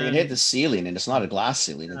 Yeah, and when then you hit the ceiling, and it's not a glass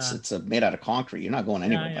ceiling, it's made out of concrete. You're not going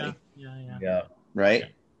anywhere, buddy. Yeah. Right? Yeah.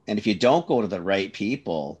 And if you don't go to the right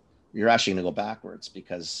people, you're actually going to go backwards,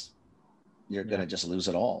 because you're going to just lose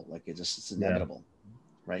it all. Like, it's inevitable,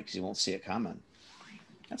 right? Because you won't see it coming.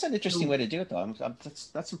 That's an interesting way to do it, though.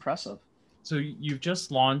 That's impressive. So you've just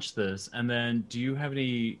launched this, and then do you have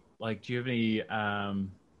any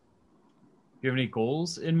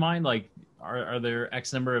goals in mind? Like, are there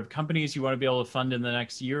X number of companies you want to be able to fund in the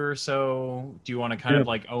next year or so? Do you want to kind of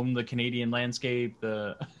like own the Canadian landscape?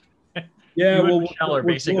 You and Michelle are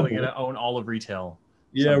basically going to own all of retail.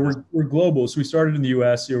 Yeah, we're global. So we started in the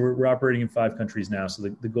US. We're operating in 5 countries now. So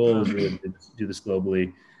the goal is really to do this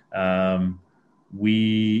globally.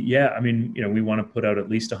 We want to put out at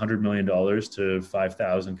least $100 million to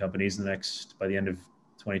 5,000 companies by the end of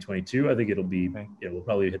 2022. I think we'll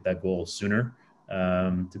probably hit that goal sooner,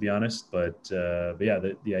 to be honest. But yeah,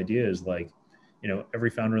 the idea is, like, every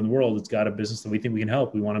founder in the world that's got a business that we think we can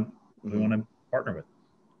help, we want to partner with.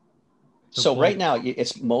 So right now,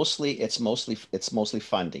 it's mostly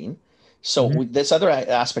funding. So this other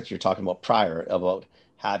aspect you're talking about prior, about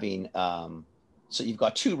having, so you've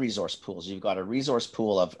got 2 resource pools. You've got a resource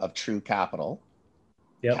pool of true capital,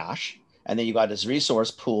 cash, and then you got this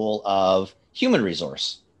resource pool of human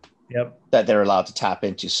resource, that they're allowed to tap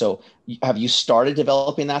into. So have you started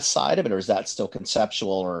developing that side of it, or is that still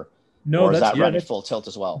conceptual, or is that running full tilt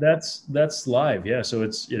as well? That's live. Yeah. So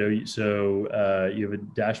it's, you have a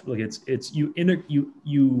dashboard. Like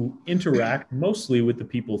you interact mostly with the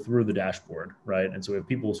people through the dashboard. Right. And so we have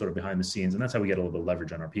people sort of behind the scenes, and that's how we get a little bit of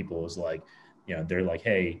leverage on our people, is like, they're like,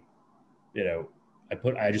 hey,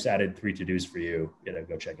 I just added 3 to-dos for you,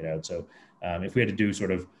 go check it out. So if we had to do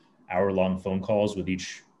sort of hour-long phone calls with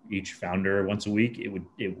each founder once a week,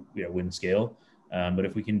 it wouldn't scale. But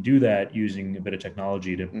if we can do that using a bit of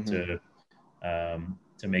technology to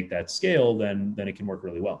make that scale, then it can work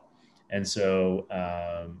really well. And so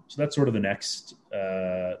that's sort of the next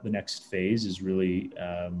phase is really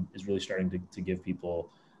starting to give people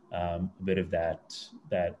a bit of that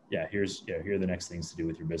here are the next things to do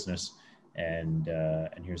with your business, and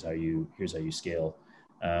here's how you scale,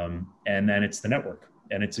 and then it's the network,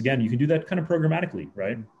 and it's, again, you can do that kind of programmatically,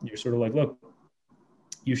 right? You're sort of like, look,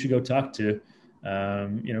 you should go talk to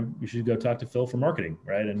Phil for marketing,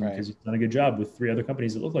 right? And because he's done a good job with 3 other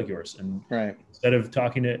companies that look like yours. And instead of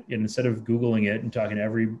Googling it and talking to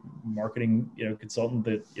every marketing, consultant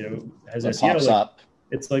that, has SEO,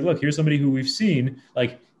 it's like, look, here's somebody who we've seen,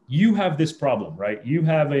 like, you have this problem, right? You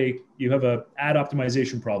have a ad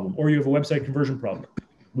optimization problem, or you have a website conversion problem.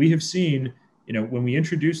 We have seen, when we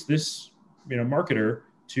introduced this, marketer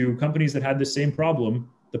to companies that had the same problem,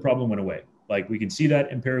 the problem went away. Like, we can see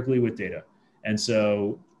that empirically with data. And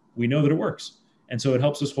so we know that it works. And so it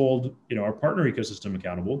helps us hold, our partner ecosystem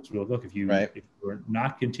accountable. So we're like, look, if you're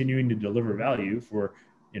not continuing to deliver value for,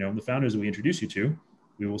 the founders that we introduce you to,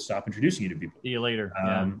 we will stop introducing you to people. See you later.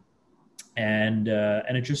 And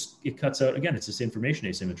it cuts out, again, it's this information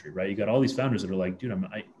asymmetry, right? You got all these founders that are like, dude,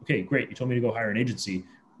 okay, great. You told me to go hire an agency.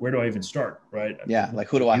 Where do I even start? Right. Yeah. Like,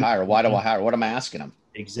 who do I hire? Why do I hire? What am I asking them?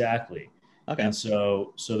 Exactly. Okay. And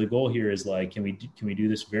so the goal here is, like, can we do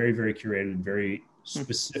this very, very curated and very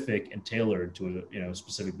specific and tailored to a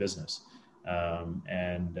specific business,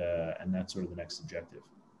 and that's sort of the next objective.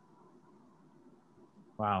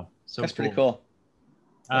 Wow, so that's pretty cool.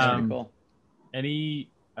 That's pretty cool. Any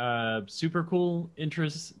super cool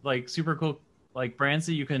interests, like super cool like brands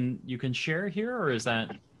that you can share here, or is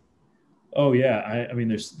that? Oh yeah, I mean,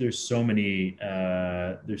 there's so many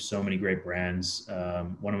great brands.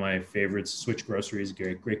 One of my favorites, Switch Groceries,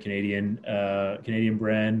 great Canadian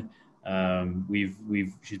brand.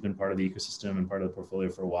 She's been part of the ecosystem and part of the portfolio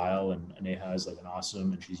for a while, and Neha is like an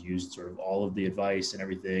awesome, and she's used sort of all of the advice and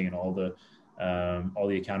everything, and all the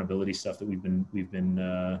accountability stuff that we've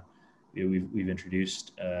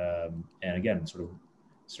introduced, and again, sort of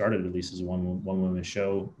started at least as a one woman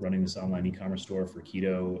show, running this online e-commerce store for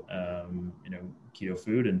keto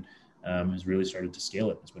food, and has really started to scale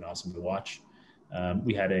it. It's been awesome to watch.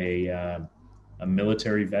 We had a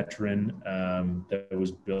military veteran that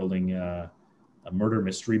was building a murder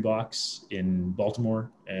mystery box in Baltimore,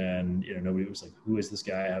 and nobody was like, who is this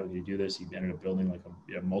guy? How did he do this? He ended up building like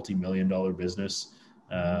a multi-million-dollar business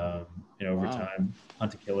over time.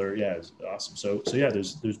 Hunt a Killer, yeah, it's awesome. So yeah,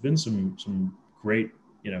 there's been some great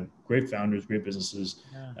founders, great businesses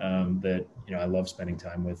that I love spending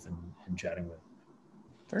time with and chatting with.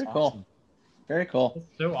 Very cool. Very cool.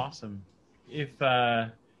 That's so awesome.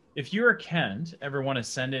 If you or Kent ever want to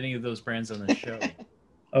send any of those brands on the show.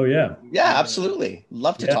 Oh yeah. Yeah, absolutely.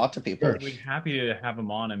 Love to talk to people. Sure. We're happy to have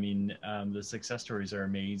them on. I mean, the success stories are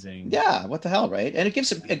amazing. Yeah, what the hell, right? And it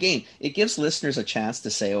gives listeners a chance to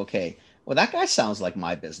say, okay, well, that guy sounds like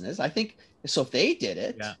my business. I think so. If they did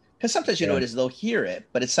it, because sometimes it is, they'll hear it,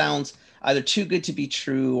 but it sounds either too good to be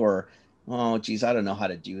true, or, oh, geez, I don't know how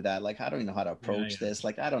to do that. Like, I don't even know how to approach this.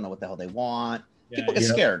 Like, I don't know what the hell they want. People get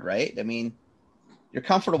scared, right? I mean, you're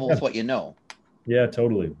comfortable with what you know. Yeah,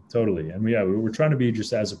 totally. And we're trying to be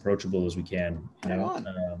just as approachable as we can.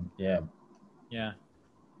 Yeah.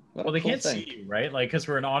 Well, they can't see you, right? Like, because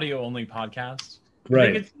we're an audio only podcast. Right.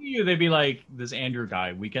 If they could see you, they'd be like, this Andrew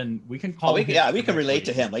guy. We can call him. We can relate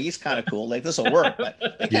to him. Like, he's kind of cool. Like, this will work, but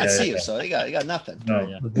they can't see you, so they got nothing.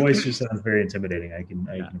 No, the voice just sounds very intimidating. I can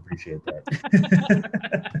appreciate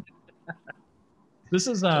that. This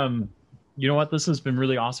is you know what? This has been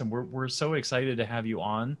really awesome. We're so excited to have you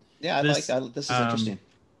on. Yeah, this is interesting.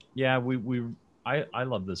 Yeah, I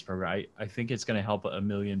love this program. I think it's going to help a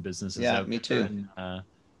million businesses. Yeah, me too.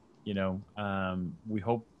 And, we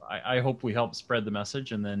hope. I hope we help spread the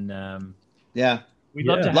message, and then we'd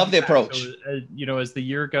love the approach. So, as the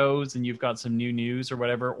year goes, and you've got some new news or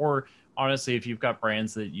whatever, or honestly, if you've got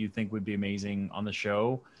brands that you think would be amazing on the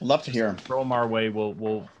show, I'd love to hear them. Throw them our way.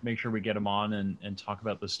 We'll make sure we get them on and talk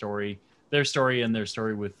about their story and their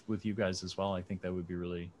story with you guys as well. I think that would be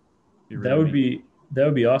really that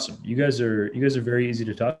would be awesome. You guys are very easy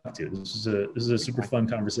to talk to. This is a super fun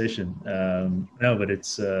conversation. But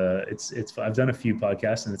it's I've done a few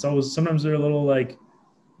podcasts, and it's always, sometimes they're a little like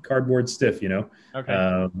cardboard stiff,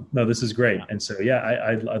 Okay. No, this is great. And so,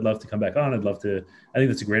 I'd love to come back on. I think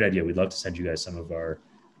that's a great idea. We'd love to send you guys some of our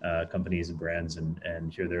companies and brands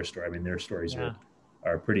and hear their story. I mean, their stories are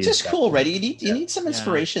are pretty. It's just cool, right? You need some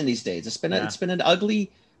inspiration these days. It's been an ugly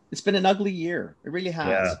year. It really has.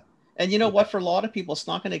 Yeah. And you know what? For a lot of people, it's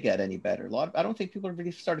not going to get any better. I don't think people have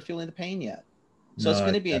really started feeling the pain yet. So it's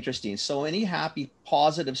going to be interesting. So any happy,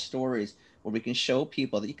 positive stories where we can show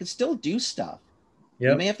people that you can still do stuff.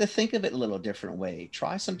 You may have to think of it a little different way.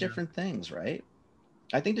 Try some different things, right?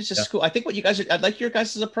 I think it's just cool. I think I like your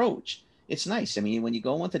guys' approach. It's nice. I mean, when you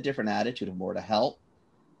go with a different attitude of more to help,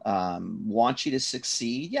 want you to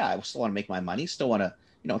succeed. Yeah, I still want to make my money. Still want to,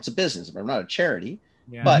 it's a business, but I'm not a charity.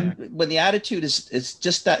 Yeah. But when the attitude is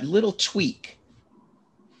just that little tweak,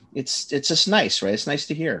 it's just nice, right? It's nice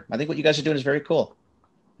to hear. I think what you guys are doing is very cool.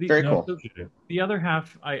 Very cool. The other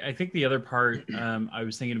half, I think the other part I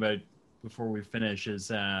was thinking about before we finish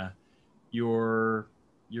is your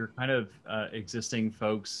kind of existing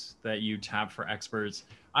folks that you tap for experts.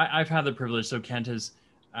 I've had the privilege. So Kent has,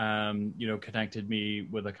 connected me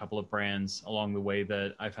with a couple of brands along the way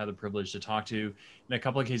that I've had the privilege to talk to. In a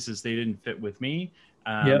couple of cases, they didn't fit with me,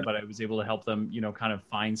 but I was able to help them, kind of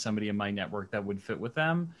find somebody in my network that would fit with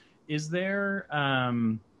them. Is there,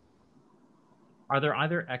 are there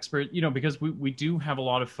either expert, because we do have a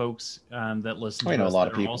lot of folks that listen to us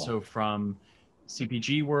that are also from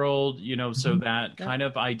CPG world, so that kind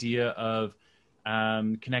of idea of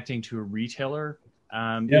connecting to a retailer,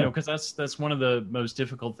 because that's one of the most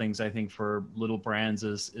difficult things I think for little brands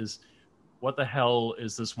is what the hell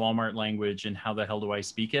is this Walmart language and how the hell do I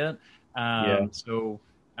speak it? So,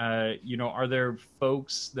 are there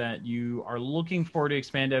folks that you are looking for to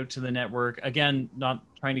expand out to the network? Again, not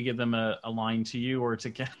trying to give them a line to you or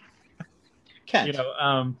to Kent.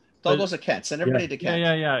 All goes to Kent. Send everybody to Kent.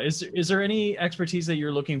 Yeah. Is there any expertise that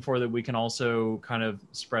you're looking for that we can also kind of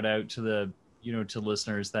spread out to the, to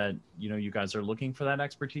listeners that, you guys are looking for that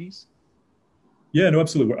expertise? Yeah, no,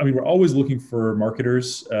 absolutely. I mean, we're always looking for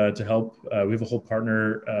marketers to help. We have a whole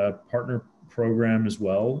partner program as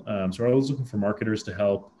well. So we're always looking for marketers to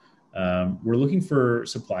help. We're looking for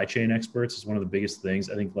supply chain experts is one of the biggest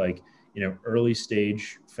things. I think early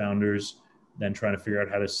stage founders then trying to figure out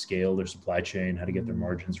how to scale their supply chain, how to get their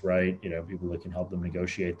margins right. People that can help them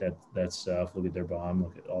negotiate that stuff, look at their BOM,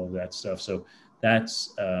 look at all of that stuff. So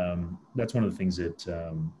that's one of the things that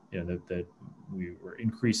that we were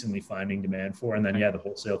increasingly finding demand for. And then the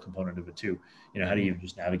wholesale component of it too. How do you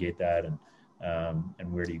just navigate that and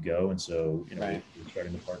where do you go? And so we're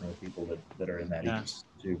starting to partner with people that are in that ecosystem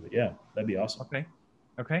too. But that'd be awesome.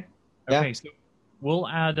 Okay. So we'll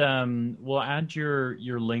add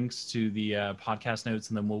your links to the podcast notes,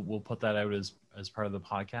 and then we'll put that out as part of the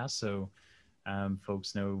podcast, so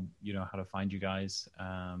folks know how to find you guys,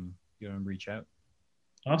 and reach out.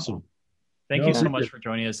 Awesome. Thank you so much for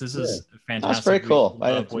joining us. This is fantastic. That's very cool.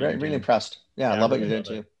 I'm really impressed. I love what you're doing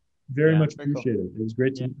too. Very much appreciate it. It was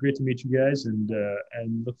great to meet you guys, and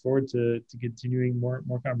look forward to continuing more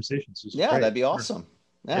conversations. That'd be awesome.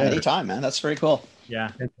 Anytime, man. That's very cool. Yeah.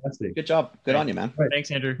 Fantastic. Good job. Good on you, man. Right.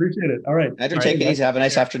 Thanks, Andrew. Appreciate it. All right. Andrew, take it easy. Have a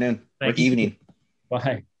nice afternoon or evening.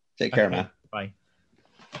 Bye. Take care, man. Bye.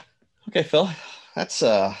 Okay, Phil. That's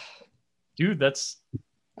dude, that's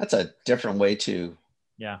a different way to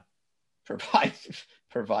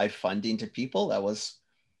provide funding to people.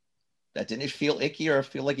 That didn't feel icky or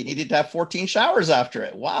feel like you needed to have 14 showers after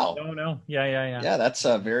it. Wow. No. Yeah. Yeah, that's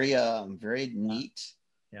a very neat.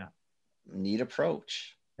 Neat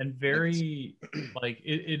approach, and very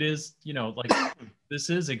it is this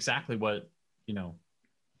is exactly what a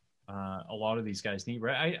lot of these guys need,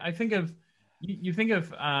 right? I think of you think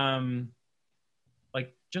of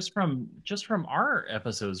just from our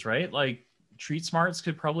episodes, right? Like Treat Smarts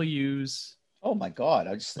could probably use. Oh my God,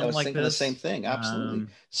 I was thinking the same thing. Absolutely,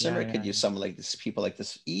 Simmer could use some people like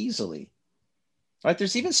this easily. Right,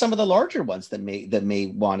 there's even some of the larger ones that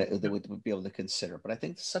may want it, that would be able to consider. But I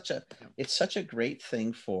think it's such a great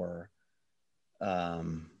thing for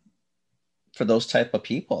those type of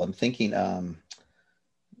people. I'm thinking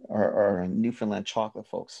our Newfoundland chocolate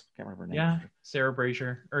folks. Can't remember her name. Yeah, Sarah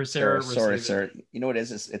Brazier or Sarah. Sorry. You know what it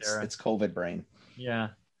is? It's COVID brain. Yeah.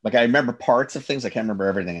 Like I remember parts of things. I can't remember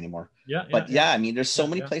everything anymore. Yeah. But I mean, there's so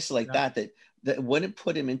many places like that wouldn't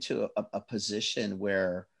put him into a position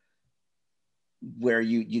where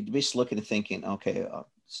you'd be just looking and thinking, okay,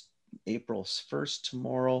 April's 1st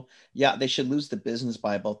tomorrow. Yeah, they should lose the business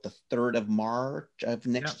by about the 3rd of March of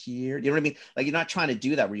next year. You know what I mean? Like you're not trying to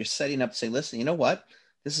do that where you're setting up saying, listen, you know what?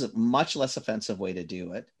 This is a much less offensive way to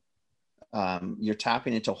do it. You're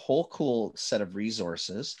tapping into a whole cool set of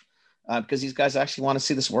resources because these guys actually want to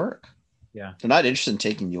see this work. Yeah. They're not interested in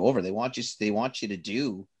taking you over. They want you to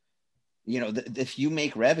do, if you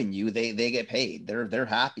make revenue, they get paid. They're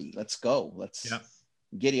happy. Let's go.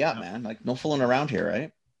 Giddy up, Yeah. man. Like no fooling around here,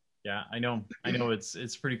 right? Yeah, I know.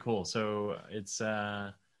 It's pretty cool. So it's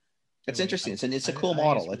It's interesting. It's a I cool think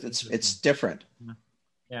model. it's It's interesting. different.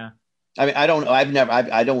 Yeah. I mean, I don't know.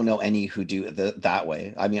 I don't know any who do it that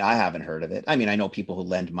way. I mean, I haven't heard of it. I mean, I know people who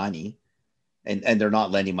lend money, and they're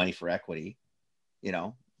not lending money for equity. You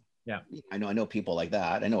know. Yeah. I know people like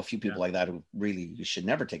that. I know a few people Yeah. like that who really you should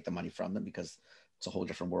never take the money from them because it's a whole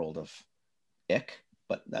different world of ick.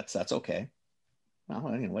 But that's okay. Well,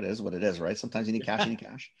 I mean, what it is, right? Sometimes you need cash, you need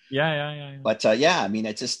cash. Yeah. But yeah, I mean,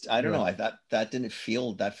 it just I don't Yeah. know. That didn't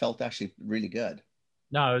feel that felt actually really good.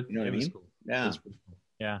 No, You know what I was mean? cool. Yeah. It was pretty cool.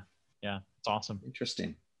 Yeah. It's awesome.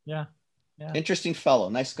 Interesting. Yeah. Yeah. Interesting fellow.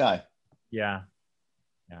 Nice guy. Yeah.